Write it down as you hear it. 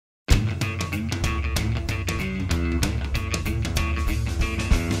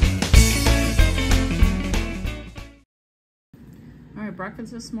my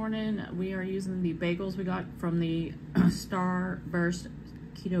breakfast this morning. We are using the bagels we got from the Starburst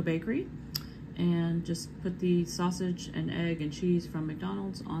Keto Bakery, and just put the sausage and egg and cheese from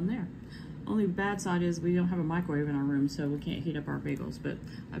McDonald's on there. Only bad side is we don't have a microwave in our room, so we can't heat up our bagels, but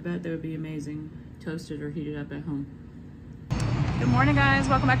I bet they would be amazing toasted or heated up at home. Good morning, guys.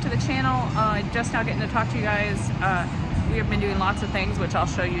 Welcome back to the channel. Just now getting to talk to you guys. We have been doing lots of things, which I'll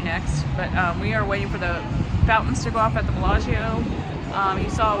show you next, but we are waiting for the fountains to go off at the Paleo. You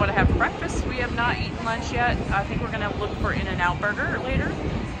saw what I have for breakfast. We have not eaten lunch yet. I think we're gonna look for In-N-Out burger later,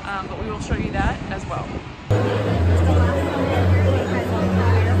 but we will show you that as well.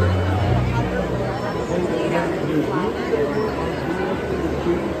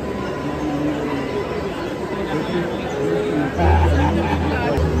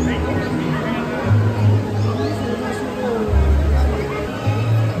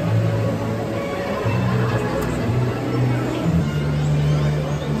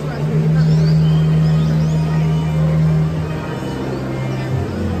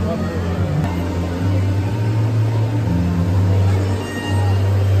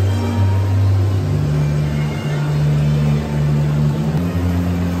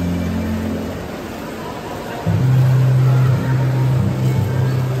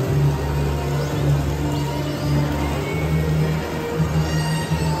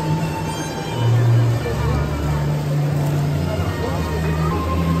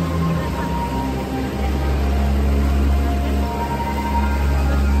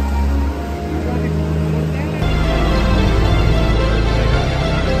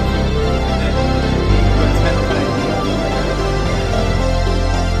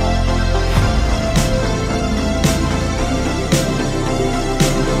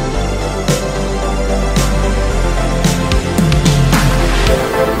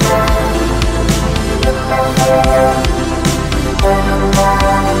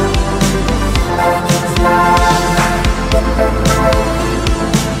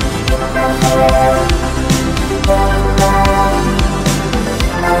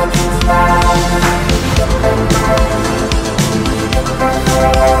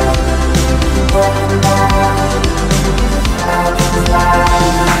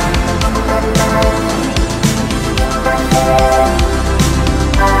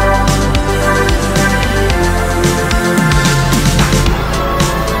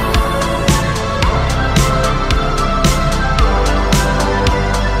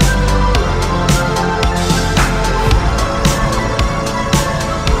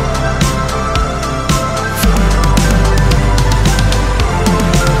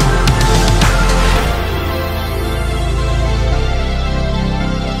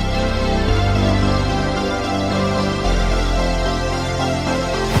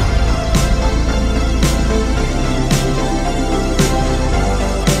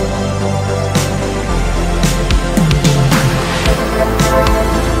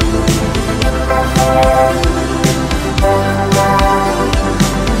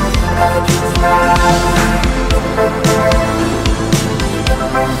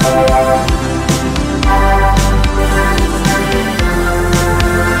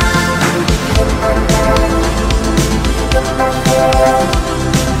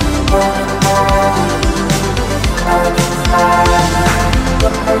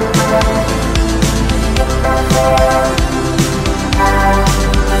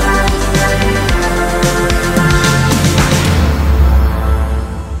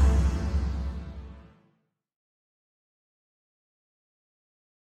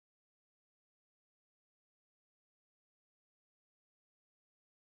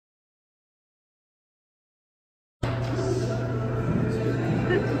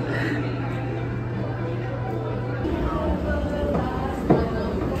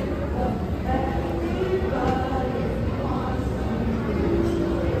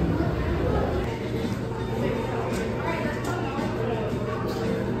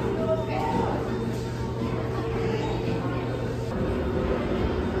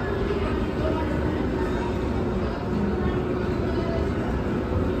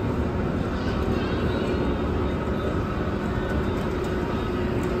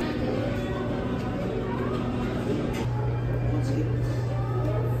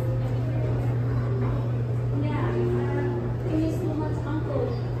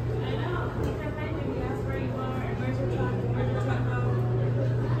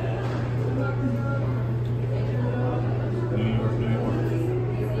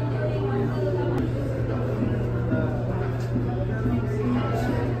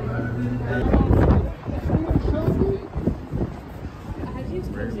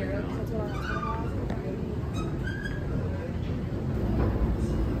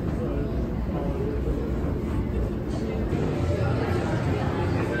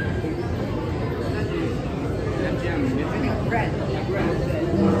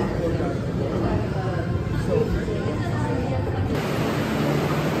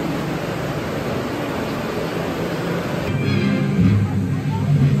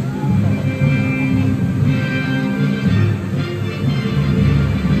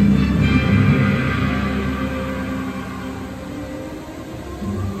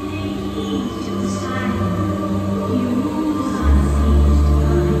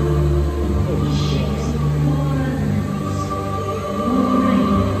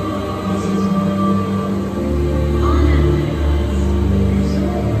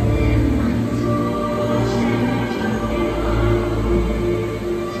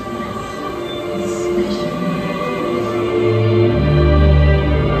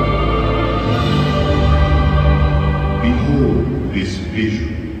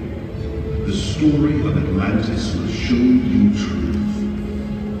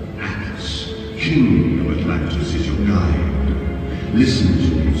 Listen to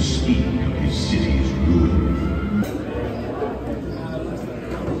him speak of his city's ruin.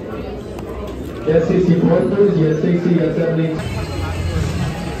 Yes, 60 porters, yes, 60, yes, 70.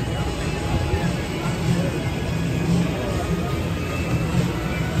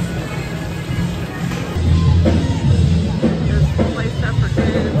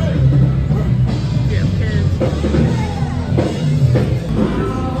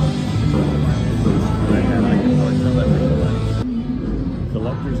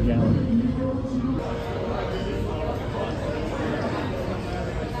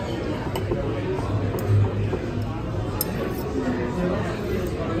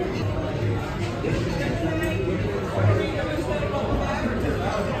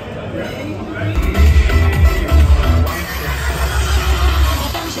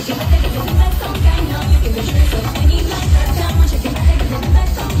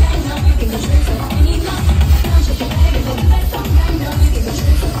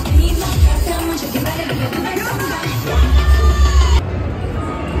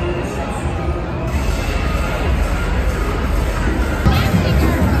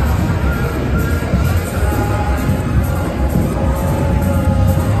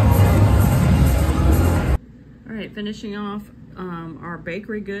 Finishing off our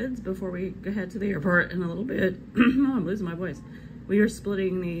bakery goods before we go head to the airport in a little bit. Oh, I'm losing my voice. We are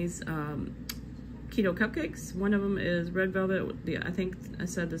splitting these keto cupcakes. One of them is red velvet. I think I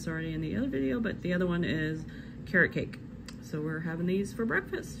said this already in the other video, but the other one is carrot cake. So we're having these for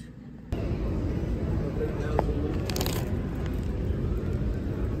breakfast.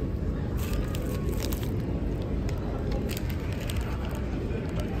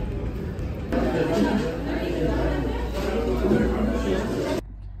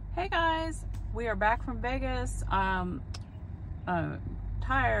 We are back from Vegas.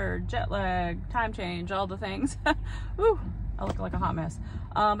 Tired, jet lag, time change, all the things. Woo, I look like a hot mess.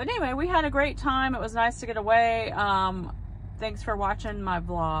 But anyway, we had a great time. It was nice to get away. Thanks for watching my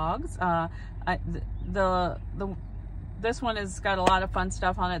vlogs. This one has got a lot of fun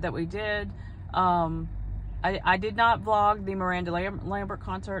stuff on it that we did. I did not vlog the Miranda Lambert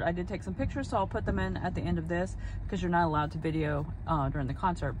concert. I did take some pictures, so I'll put them in at the end of this because you're not allowed to video during the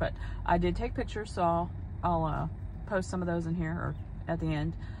concert. But I did take pictures, so I'll post some of those in here or at the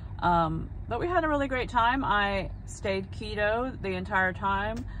end. But we had a really great time. I stayed keto the entire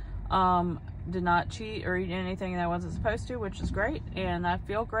time. Did not cheat or eat anything that I wasn't supposed to, which is great. And I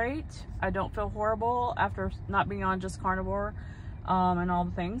feel great. I don't feel horrible after not being on just carnivore and all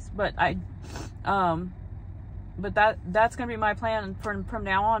the things. But that's going to be my plan from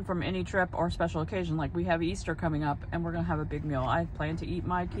now on, from any trip or special occasion. Like we have Easter coming up and we're going to have a big meal. I plan to eat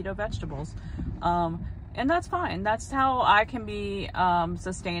my keto vegetables. And that's fine. That's how I can be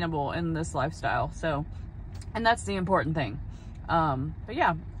sustainable in this lifestyle. So, and that's the important thing. But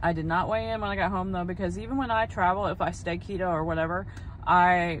yeah, I did not weigh in when I got home though, because even when I travel, if I stay keto or whatever,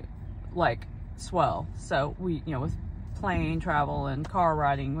 I like swell. So we, you know, with plane travel and car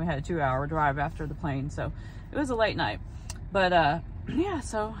riding, we had a 2-hour drive after the plane. So it was a late night, but yeah,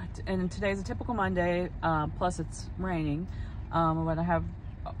 so, and today's a typical Monday, plus it's raining, but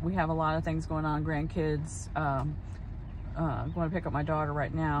we have a lot of things going on, grandkids, going to pick up my daughter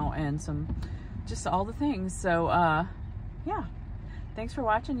right now, and just all the things, so, yeah, thanks for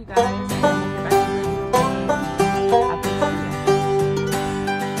watching, you guys.